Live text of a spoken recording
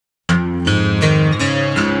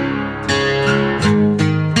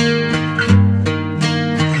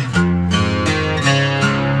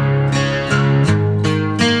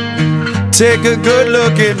Take a good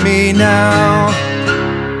look at me now.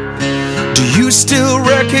 Do you still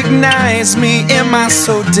recognize me? Am I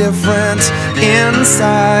so different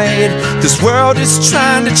inside? This world is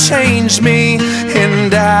trying to change me,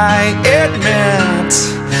 and I admit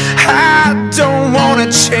I don't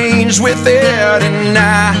wanna change with it. And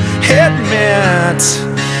I admit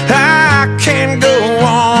I can't go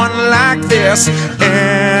on like this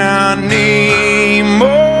anymore.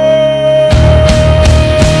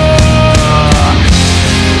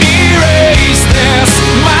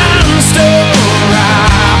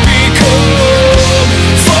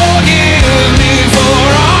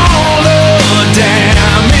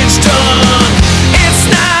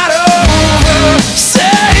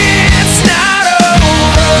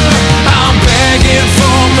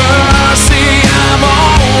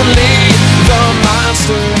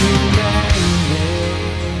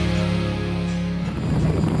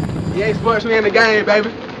 You ain't sports me in the game, baby.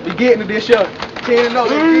 You getting to this show. 10-0.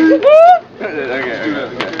 Okay.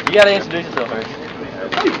 You gotta introduce yourself first.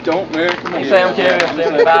 No, you don't, man. Come on. You say I'm Kerry, I'm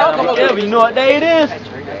 75, I'm Kerry. You know what day it is?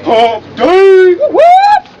 Hump day!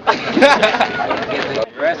 What?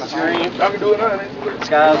 Grass is green. I can do it now.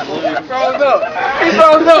 Sky's blue. He froze up. He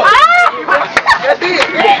froze up. That's it.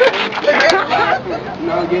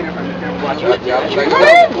 No, I'm getting it from the camera. Watch it.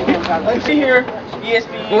 Let's see here.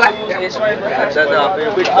 ESPN News in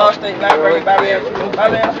Swainsboro with Allstate Library. Can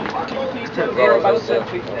you please tell everybody about yourself,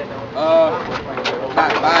 please?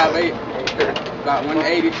 About 5'8", about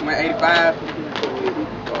 180, 185.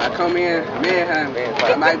 I come in manhunt.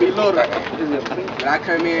 I might be little, but I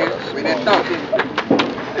come in with that thump.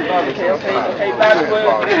 Okay, Bobby,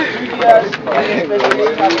 well, you guys, it's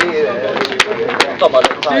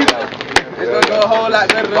gonna go a whole lot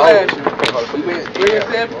better than last year. We went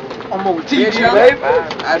 3-7. I'm over TV, baby.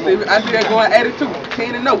 I see that going 82,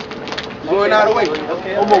 10-0. Going all the way.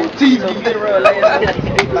 Okay, I'm over TV. So get real late.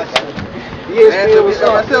 Yes,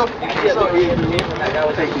 myself.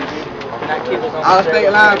 I'll stay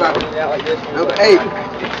linebacker. Number 8,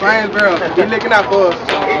 Swainsboro. Be looking out for us.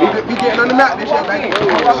 We getting on the map this year, baby. Go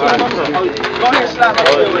ahead, slap my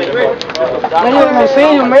foot. Man, you ain't no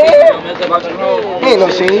senior, man. He ain't no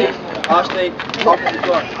senior. Allstate, Oh,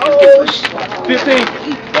 15.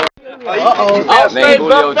 Man,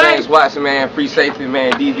 Julio James Watson, man, free safety,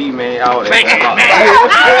 man, DB, man, all that.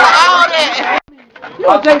 You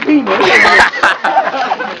don't take me, man.